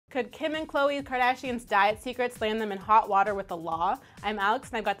Could Kim and Khloe Kardashian's diet secrets land them in hot water with the law? I'm Alex,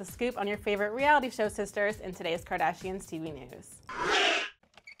 and I've got the scoop on your favorite reality show sisters in today's Kardashians TV news.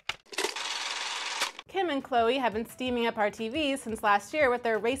 Kim and Khloe have been steaming up our TVs since last year with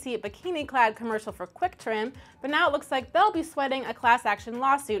their racy bikini-clad commercial for QuickTrim, but now it looks like they'll be sweating a class action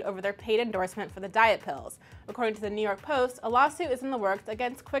lawsuit over their paid endorsement for the diet pills. According to the New York Post, a lawsuit is in the works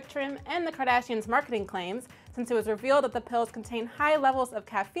against QuickTrim and the Kardashians' marketing claims, since it was revealed that the pills contain high levels of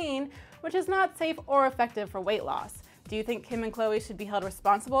caffeine, which is not safe or effective for weight loss. Do you think Kim and Khloe should be held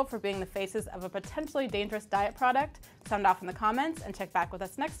responsible for being the faces of a potentially dangerous diet product? Sound off in the comments and check back with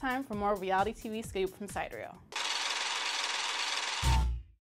us next time for more reality TV scoop from SideReel.